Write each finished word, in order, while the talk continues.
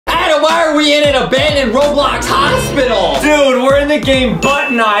we in an abandoned Roblox hospital? Dude, we're in the game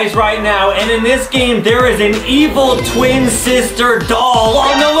Button Eyes right now, and in this game, there is an evil twin sister doll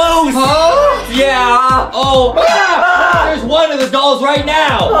on the loose. Huh? Yeah. Oh, there's one of the dolls right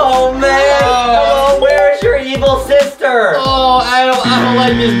now. Oh, man. Oh, where's your evil sister? Oh, I don't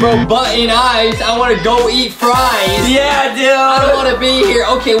like this, bro. Button Eyes. I want to go eat fries. Yeah, dude. I don't want to be here.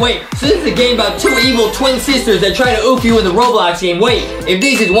 Okay, wait. So this is a game about two evil twin sisters that try to oof you in the Roblox game. Wait, if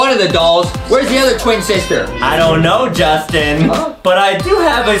this is one of the dolls, where's the other twin sister? I don't know, Justin, but I do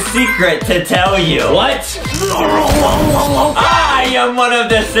have a secret to tell you. What? I am one of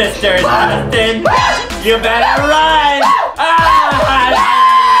the sisters, Justin. You better run.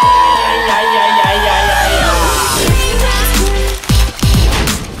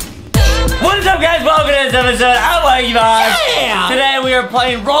 What's up, guys? Welcome to this episode of LankyBox. Yeah! Today we are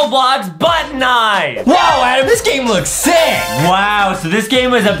playing Roblox Button Eyes. Whoa, Adam, this game looks sick. Wow, so this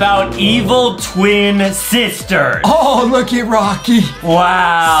game is about evil twin sisters. Oh, look at Rocky.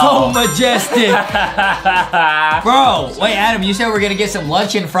 Wow. So majestic. Bro, wait, Adam, you said we're gonna get some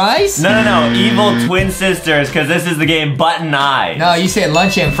lunch and fries? No, evil twin sisters, because this is the game Button Eyes. No, you said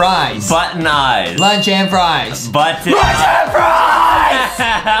lunch and fries. Button Eyes. Lunch and fries. Button. Lunch and fries!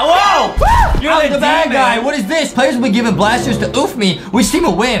 Whoa! You're the bad guy. What is this? Players will be given blasters to oof me. Which team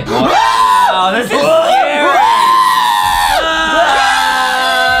will win? Oh, this is scary.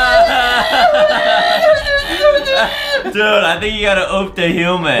 Dude, I think you gotta oof the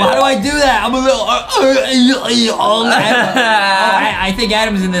human. Well, how do I do that? I'm a little. I think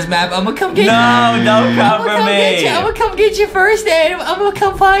Adam's in this map. I'm gonna come get you. No, don't come for me. I'm gonna come get you first, Adam. I'm gonna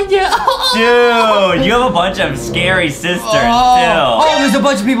come find you. Dude, you have a bunch of scary sisters, too. Oh, there's a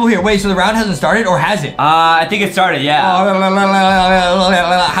bunch of people here. Wait, so the round hasn't started, or has it? I think it started, yeah. How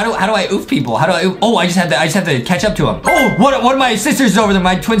do I oof people? How do I oof? Oh, I just have to catch up to them. Oh, one of my sisters is over there,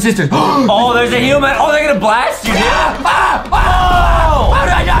 my twin sisters. Oh, there's a human. Oh, they're gonna blast you, dude. Oh! How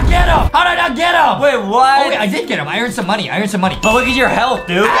did I not get him? How did I not get him? Wait, what? Oh, wait, I did get him. I earned some money. But look at your health,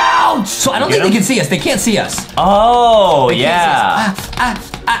 dude. Ouch! So I don't think they can see us. They can't see us. Oh, They yeah. can't see us.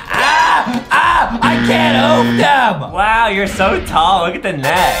 I can't oof them. Wow, you're so tall. Look at the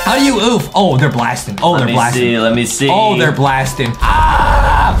neck. How do you oof? Oh, they're blasting. Oh, they're blasting. Let me see. Oh, they're blasting.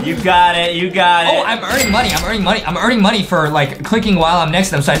 You got it. Oh, I'm earning money. I'm earning money for like clicking while I'm next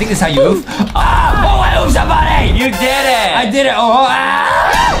to them. So I think this is how you oof. Oh, I oofed somebody. You did it. I did it. Oh,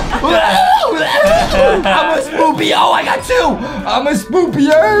 I'm a spoopy. Oh, I got two. I'm a spoopy.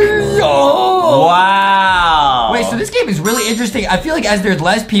 Oh. Wow. Wait, so this game is really interesting. I feel like as there's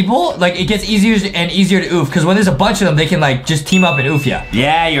less people, like it gets easier and easier to oof. Because when there's a bunch of them, they can like just team up and oof you.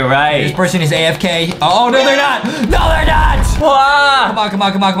 Yeah, you're right. This person is AFK. Oh, no, they're not. No, they're not. Wow. Come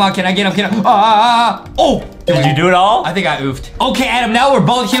on. Can I get him? Oh. Did you do it all? I think I oofed. Okay, Adam, now we're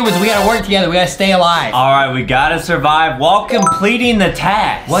both humans. We gotta work together. We gotta stay alive. All right, we gotta survive while completing the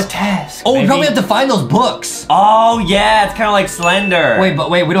task. What task? Oh, we probably have to find those books. Oh, yeah, it's kind of like Slender.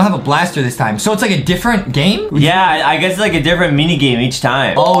 Wait, we don't have a blaster this time. So it's like a different game? Yeah, I guess it's like a different mini game each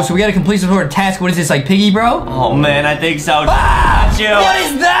time. Oh, so we gotta complete some sort of task. What is this, like Piggy, bro? Oh, man, I think so. Ah! You. What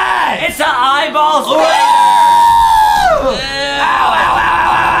is that? It's an eyeball spider.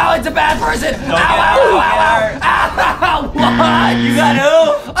 Ow, it's a bad person. Don't get hurt. What? You got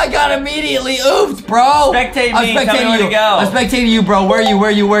oofed? I got immediately oofed, bro. Spectate me. I'm spectating Tell me where you. to go. I'm spectating you, bro. Where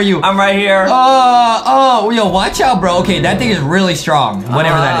are you? I'm right here. Yo, watch out, bro. Okay, that thing is really strong.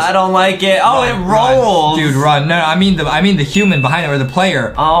 Whatever that is. I don't like it. Oh, it rolls. Dude, run. No, I mean the human behind it, or the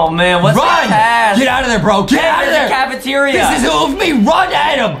player. Oh, man, what's the task? Get out of there, bro. Get out of there. The cafeteria. This is oof me. Run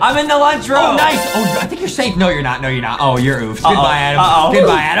at him. I'm in the lunchroom. Oh, nice. Oh, I think you're safe. No, you're not. Oh, you're oofed. Goodbye, Adam.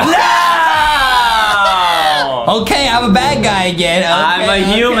 Goodbye, Adam. No! Okay, I'm a bad guy again. Okay, I'm a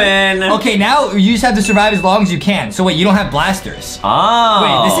human. Okay, now you just have to survive as long as you can. So wait, you don't have blasters. Oh.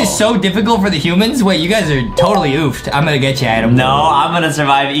 Wait, this is so difficult for the humans? Wait, you guys are totally oofed. I'm gonna get you, Adam. No, I'm gonna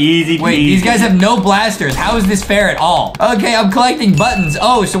survive easy peasy. Wait, these guys have no blasters. How is this fair at all? Okay, I'm collecting buttons.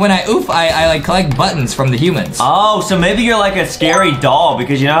 Oh, so when I oof, I like collect buttons from the humans. Oh, so maybe you're like a scary doll,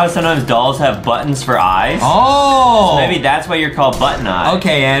 because you know how sometimes dolls have buttons for eyes? Oh. So maybe that's why you're called Button Eye.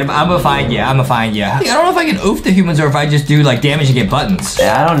 Okay, Adam, I'm gonna find you. I don't know if I can oof the humans or if I just do like damage and get buttons.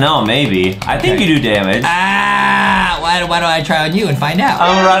 Yeah, I don't know, maybe. I think you do damage. Why don't I try on you and find out?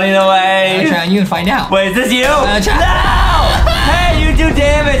 I'm running away. I'll try on you and find out. Wait, is this you? No! Hey, you do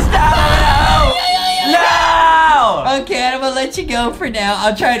damage! No! Okay, I'm gonna let you go for now.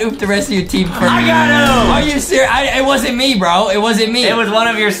 I'll try and oof the rest of your team first. I got him! Are you serious? It wasn't me, bro. It wasn't me. It was one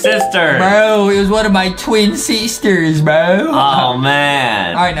of your sisters. Bro, it was one of my twin sisters, bro. Oh,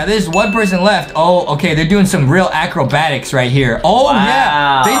 man. All right, now there's one person left. Oh, okay, they're doing some real acrobatics right here. Oh, wow.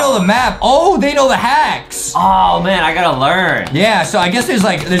 yeah. They know the map. Oh, they know the hacks. Oh, man, I gotta learn. Yeah, so I guess there's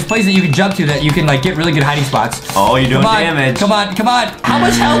places that you can jump to that you can like get really good hiding spots. Oh, you're doing damage. Come on. How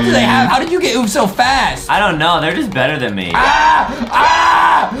much health do they have? How did you get oofed so fast? I don't know. They're just better than me.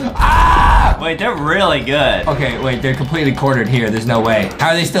 Wait, they're really good. Okay, wait, they're completely quartered here. There's no way. How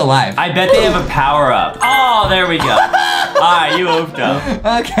are they still alive? I bet they have a power-up. Oh, there we go. Alright, you oofed them.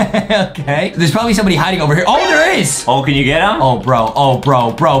 Okay. There's probably somebody hiding over here. Oh, there is! Oh, can you get them? Oh, bro. Oh,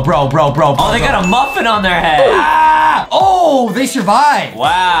 they got a muffin on their head. Oh, they survived.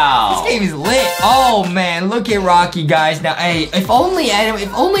 Wow. This game is lit. Oh, man, look at Rocky, guys. Now, hey, if only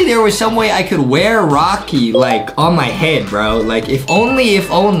there was some way I could wear Rocky, like, on my head, bro. Like, if only.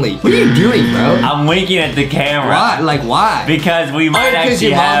 What are you doing, bro? I'm winking at the camera. Why? Like, why? Because we might actually because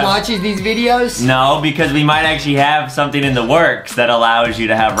your mom watches these videos? No, because we might actually have something in the works that allows you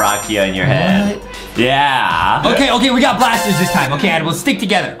to have Rocky on your head. What? Yeah. Okay, we got blasters this time. Okay, and we'll stick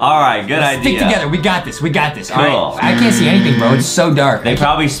together. Alright, good idea. Stick together. We got this. Cool. All right. I can't see anything, bro. It's so dark. They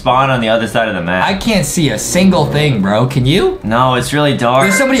probably spawn on the other side of the map. I can't see a single thing, bro. Can you? No, it's really dark.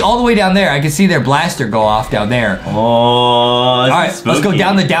 There's somebody all the way down there. I can see their blaster go off down there. Oh, all right, let's go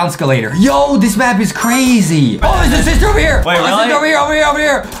down the downscalator. Yo, this map is crazy. Oh, there's a sister over here. Wait, really? Sister over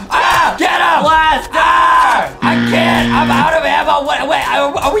here. Ah, get him. Blaster! I can't. I'm out of ammo. Wait,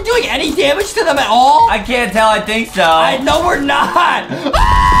 are we doing any damage to them at all? I can't tell. I think so. No, we're not.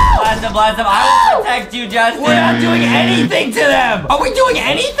 Blast them. I will protect you, Justin. We're not doing anything to them. Are we doing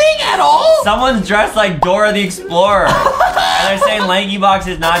anything at all? Someone's dressed like Dora the Explorer. And they're saying LankyBox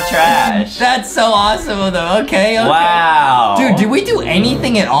is not trash. That's so awesome of them. Okay. Wow. Dude, did we do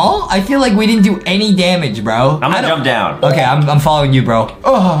anything at all? I feel like we didn't do any damage, bro. I'm gonna jump down. Okay, I'm following you, bro.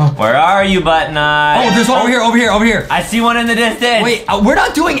 Oh. Where are you, Button Eye? Oh, there's one over here. I see one in the distance. Wait, we're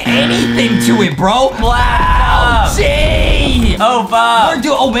not doing anything to it, bro. Blast! Gee! Oh, fuck.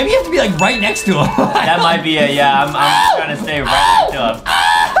 Oh, maybe you have to be like right next to him. That might be it, yeah. I'm trying to stay right next to him.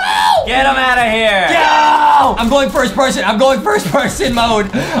 Get him out of here. Yo! I'm going first person. Mode.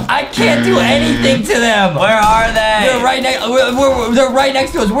 I can't do anything to them. Where are they? They're right next. They're right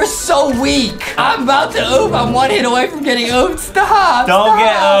next to us. We're so weak. I'm about to oof. I'm one hit away from getting oofed. Stop. Don't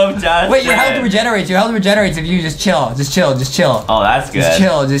get oofed, Justin. Wait, your health regenerates if you just chill. Oh, that's good.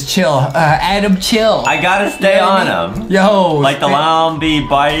 Just chill. Adam, chill. I gotta stay on him. Yo. Like the zombie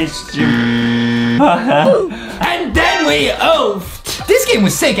bites you. And then we oofed. This game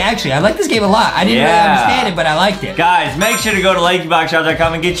was sick, actually. I like this game a lot. I didn't really understand it, but I liked it. Guys, make sure to go to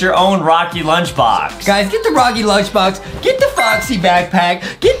LankyBoxShop.com and get your own Rocky lunchbox. Guys, get the Rocky lunchbox, get the Foxy backpack,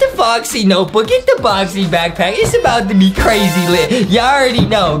 get the Foxy notebook, get the Boxy backpack. It's about to be crazy lit. You already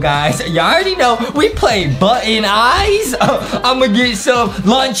know, guys. You already know. We play Button Eyes. I'm gonna get some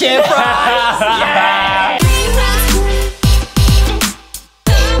lunch and fries. Yeah!